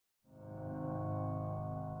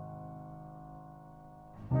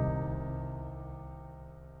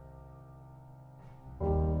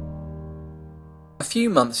few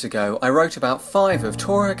months ago I wrote about 5 of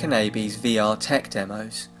Tore Knabe's VR tech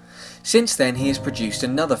demos. Since then he has produced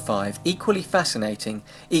another 5 equally fascinating,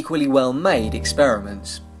 equally well made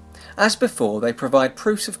experiments. As before, they provide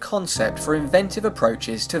proofs of concept for inventive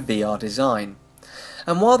approaches to VR design.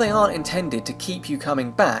 And while they aren't intended to keep you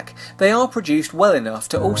coming back, they are produced well enough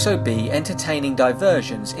to also be entertaining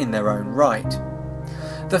diversions in their own right.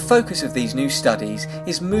 The focus of these new studies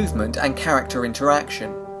is movement and character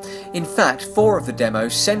interaction. In fact, 4 of the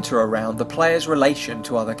demos centre around the player's relation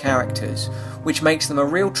to other characters, which makes them a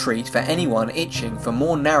real treat for anyone itching for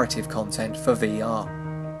more narrative content for VR.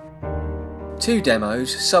 2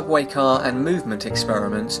 demos, subway car and movement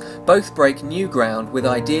experiments, both break new ground with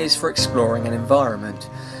ideas for exploring an environment,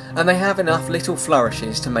 and they have enough little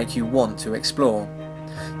flourishes to make you want to explore.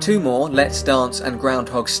 2 more, Let's Dance and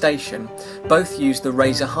Groundhog Station, both use the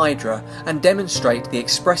Razor Hydra and demonstrate the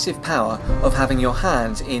expressive power of having your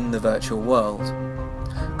hands in the virtual world.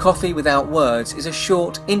 Coffee Without Words is a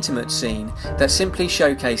short, intimate scene that simply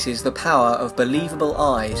showcases the power of believable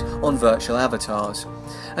eyes on virtual avatars,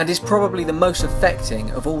 and is probably the most affecting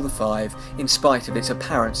of all the 5 in spite of its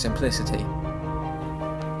apparent simplicity.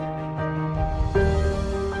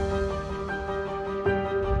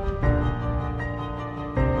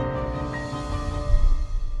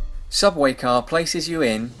 Subway car places you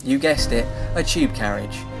in, you guessed it, a tube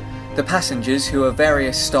carriage. The passengers, who are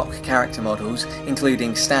various stock character models,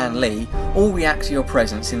 including Stan Lee, all react to your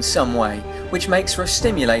presence in some way, which makes for a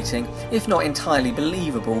stimulating, if not entirely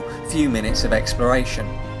believable, few minutes of exploration.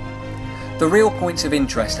 The real points of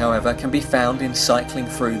interest, however, can be found in cycling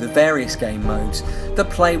through the various game modes that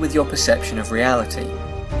play with your perception of reality.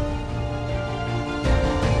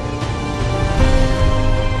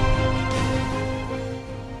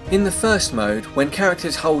 In the first mode, when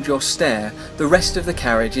characters hold your stare, the rest of the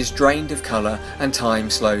carriage is drained of colour and time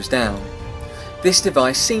slows down. This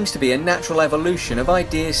device seems to be a natural evolution of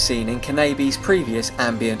ideas seen in Knabe's previous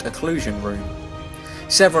ambient occlusion room.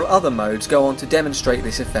 Several other modes go on to demonstrate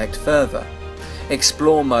this effect further.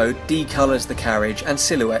 Explore mode decolours the carriage and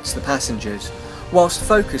silhouettes the passengers, whilst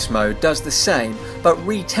focus mode does the same but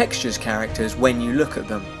retextures characters when you look at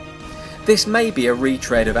them. This may be a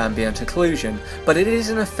retread of ambient occlusion, but it is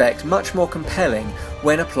an effect much more compelling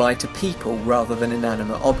when applied to people rather than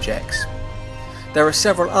inanimate objects. There are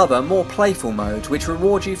several other, more playful modes which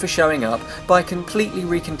reward you for showing up by completely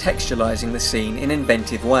recontextualising the scene in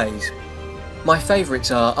inventive ways. My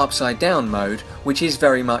favourites are Upside Down mode, which is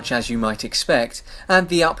very much as you might expect, and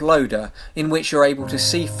the Uploader, in which you're able to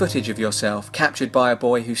see footage of yourself captured by a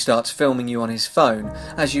boy who starts filming you on his phone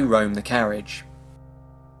as you roam the carriage.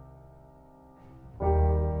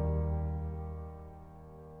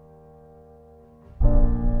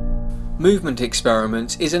 Movement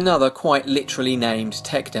Experiments is another quite literally named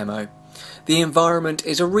tech demo. The environment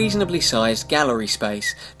is a reasonably sized gallery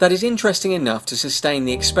space that is interesting enough to sustain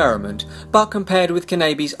the experiment, but compared with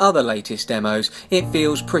Knabe's other latest demos, it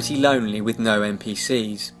feels pretty lonely with no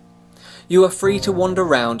NPCs. You are free to wander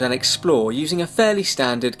around and explore using a fairly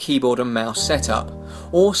standard keyboard and mouse setup,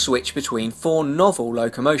 or switch between 4 novel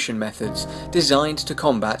locomotion methods designed to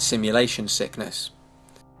combat simulation sickness.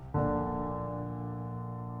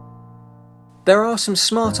 There are some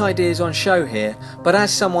smart ideas on show here, but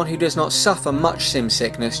as someone who does not suffer much sim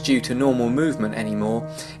sickness due to normal movement anymore,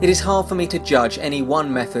 it is hard for me to judge any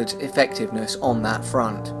one method's effectiveness on that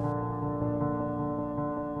front.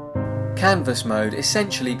 Canvas mode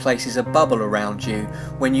essentially places a bubble around you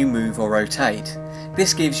when you move or rotate.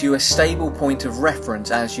 This gives you a stable point of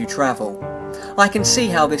reference as you travel. I can see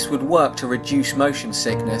how this would work to reduce motion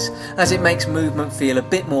sickness, as it makes movement feel a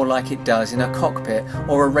bit more like it does in a cockpit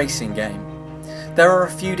or a racing game. There are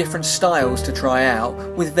a few different styles to try out,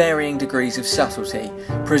 with varying degrees of subtlety.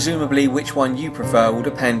 Presumably which one you prefer will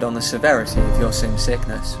depend on the severity of your sim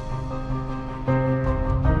sickness.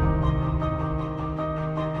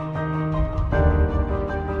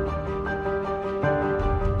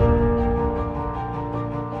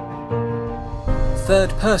 Third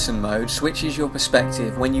person mode switches your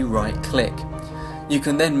perspective when you right click. You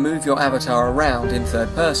can then move your avatar around in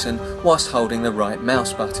third person whilst holding the right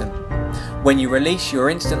mouse button. When you release, you're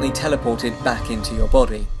instantly teleported back into your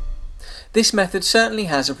body. This method certainly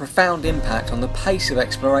has a profound impact on the pace of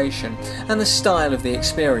exploration and the style of the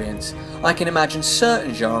experience. I can imagine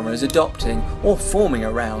certain genres adopting or forming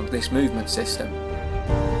around this movement system.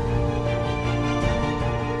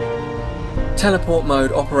 Teleport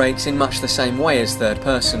mode operates in much the same way as third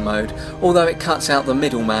person mode, although it cuts out the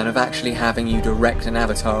middleman of actually having you direct an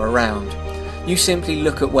avatar around. You simply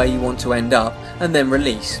look at where you want to end up and then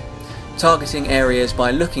release. Targeting areas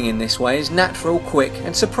by looking in this way is natural, quick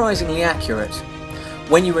and surprisingly accurate.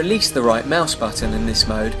 When you release the right mouse button in this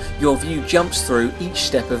mode, your view jumps through each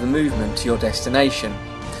step of the movement to your destination.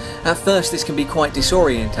 At first this can be quite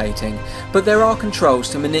disorientating, but there are controls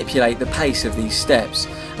to manipulate the pace of these steps,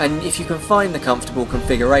 and if you can find the comfortable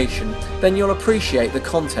configuration, then you'll appreciate the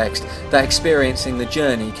context that experiencing the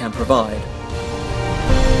journey can provide.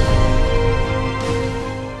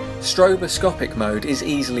 Stroboscopic mode is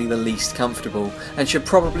easily the least comfortable and should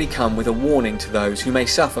probably come with a warning to those who may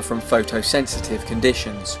suffer from photosensitive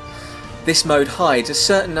conditions. This mode hides a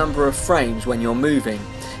certain number of frames when you're moving,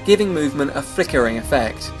 giving movement a flickering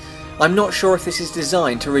effect. I'm not sure if this is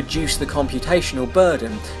designed to reduce the computational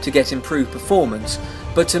burden to get improved performance,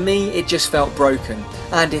 but to me it just felt broken,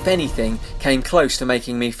 and if anything came close to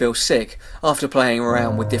making me feel sick after playing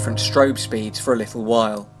around with different strobe speeds for a little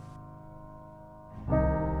while.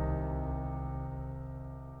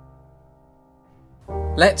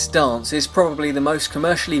 Let's Dance is probably the most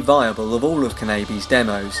commercially viable of all of Knabe's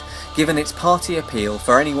demos, given its party appeal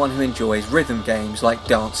for anyone who enjoys rhythm games like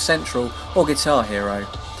Dance Central or Guitar Hero,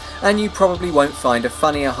 and you probably won't find a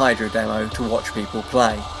funnier Hydra demo to watch people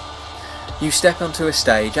play. You step onto a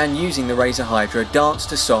stage and, using the Razer Hydra, dance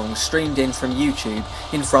to songs streamed in from YouTube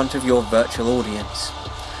in front of your virtual audience.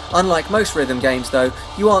 Unlike most rhythm games though,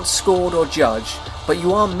 you aren't scored or judged, but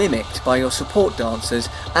you are mimicked by your support dancers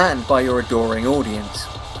and by your adoring audience.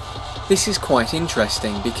 This is quite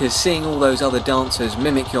interesting because seeing all those other dancers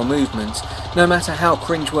mimic your movements, no matter how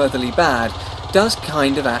cringeworthily bad, does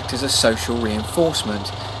kind of act as a social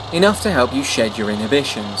reinforcement, enough to help you shed your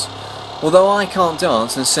inhibitions. Although I can't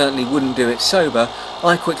dance and certainly wouldn't do it sober,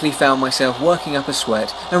 I quickly found myself working up a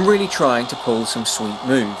sweat and really trying to pull some sweet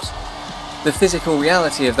moves. The physical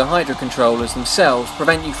reality of the Hydra controllers themselves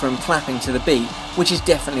prevent you from clapping to the beat, which is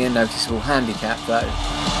definitely a noticeable handicap though.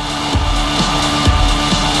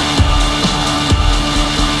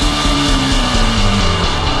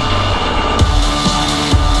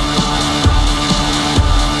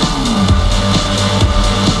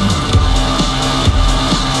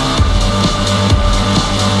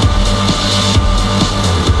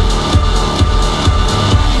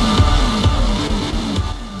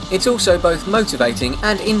 It's also both motivating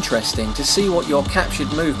and interesting to see what your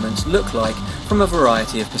captured movements look like from a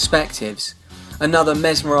variety of perspectives. Another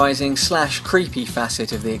mesmerising / creepy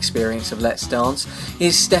facet of the experience of Let's Dance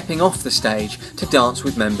is stepping off the stage to dance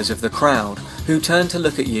with members of the crowd, who turn to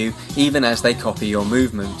look at you even as they copy your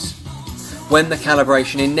movements. When the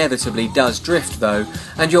calibration inevitably does drift though,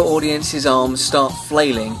 and your audience's arms start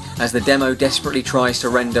flailing as the demo desperately tries to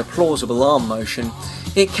render plausible arm motion,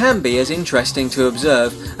 it can be as interesting to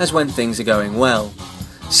observe as when things are going well.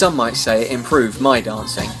 Some might say it improved my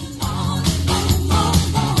dancing.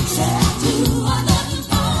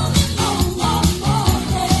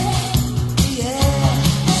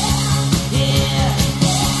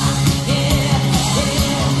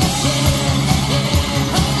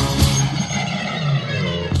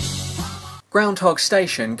 Groundhog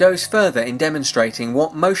Station goes further in demonstrating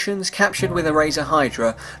what motions captured with a Razer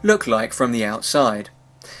Hydra look like from the outside.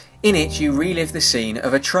 In it you relive the scene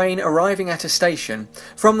of a train arriving at a station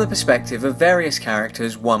from the perspective of various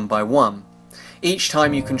characters one by one. Each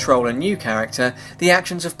time you control a new character, the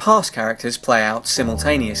actions of past characters play out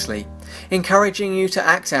simultaneously, encouraging you to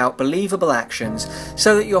act out believable actions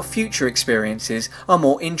so that your future experiences are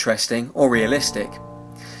more interesting or realistic.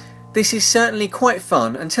 This is certainly quite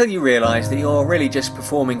fun until you realise that you're really just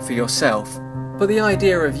performing for yourself. But the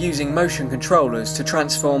idea of using motion controllers to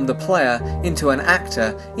transform the player into an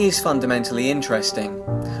actor is fundamentally interesting.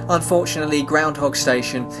 Unfortunately, Groundhog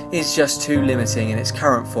Station is just too limiting in its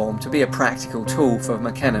current form to be a practical tool for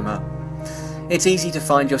machinima. It's easy to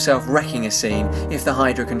find yourself wrecking a scene if the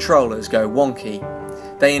Hydra controllers go wonky.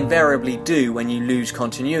 They invariably do when you lose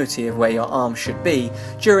continuity of where your arms should be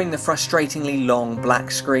during the frustratingly long black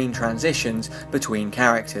screen transitions between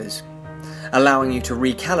characters. Allowing you to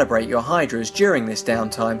recalibrate your Hydras during this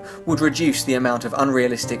downtime would reduce the amount of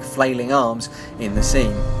unrealistic flailing arms in the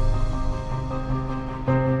scene.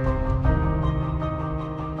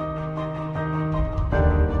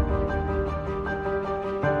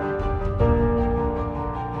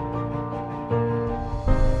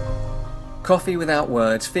 Coffee Without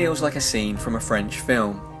Words feels like a scene from a French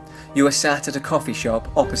film. You are sat at a coffee shop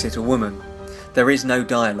opposite a woman. There is no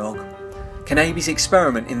dialogue. Knabe's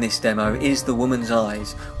experiment in this demo is the woman's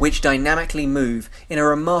eyes, which dynamically move in a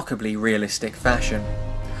remarkably realistic fashion.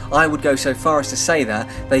 I would go so far as to say that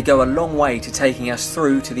they go a long way to taking us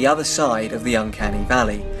through to the other side of the uncanny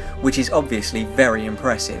valley, which is obviously very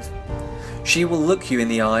impressive. She will look you in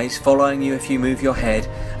the eyes, following you if you move your head,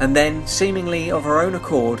 and then, seemingly of her own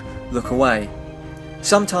accord, look away.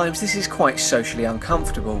 Sometimes this is quite socially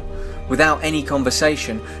uncomfortable. Without any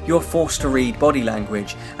conversation, you're forced to read body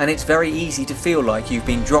language, and it's very easy to feel like you've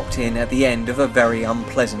been dropped in at the end of a very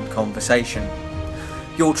unpleasant conversation.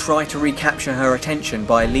 You'll try to recapture her attention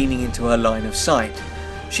by leaning into her line of sight.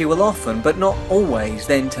 She will often, but not always,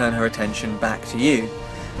 then turn her attention back to you.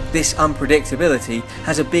 This unpredictability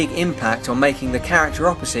has a big impact on making the character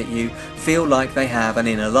opposite you feel like they have an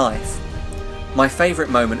inner life. My favourite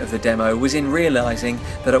moment of the demo was in realising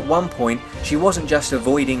that at one point she wasn't just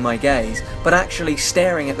avoiding my gaze, but actually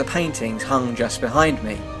staring at the paintings hung just behind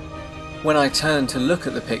me. When I turned to look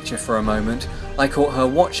at the picture for a moment, I caught her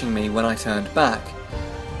watching me when I turned back.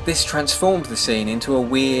 This transformed the scene into a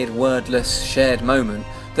weird, wordless, shared moment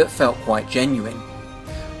that felt quite genuine.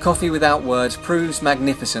 Coffee Without Words proves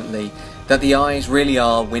magnificently that the eyes really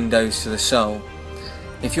are windows to the soul.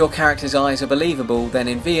 If your character's eyes are believable, then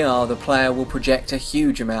in VR the player will project a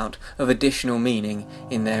huge amount of additional meaning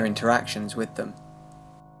in their interactions with them.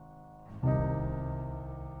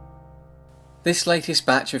 This latest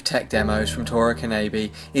batch of tech demos from Tore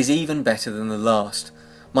Knabe is even better than the last.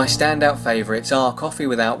 My standout favourites are Coffee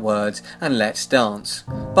Without Words and Let's Dance,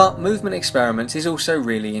 but Movement Experiments is also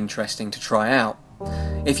really interesting to try out.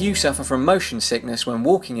 If you suffer from motion sickness when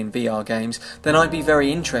walking in VR games, then I'd be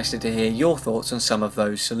very interested to hear your thoughts on some of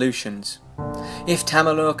those solutions. If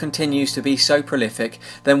Tamalur continues to be so prolific,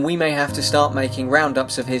 then we may have to start making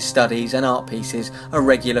roundups of his studies and art pieces a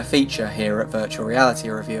regular feature here at Virtual Reality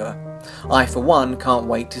Reviewer. I for one can't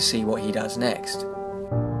wait to see what he does next.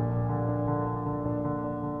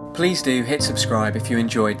 Please do hit subscribe if you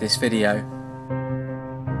enjoyed this video.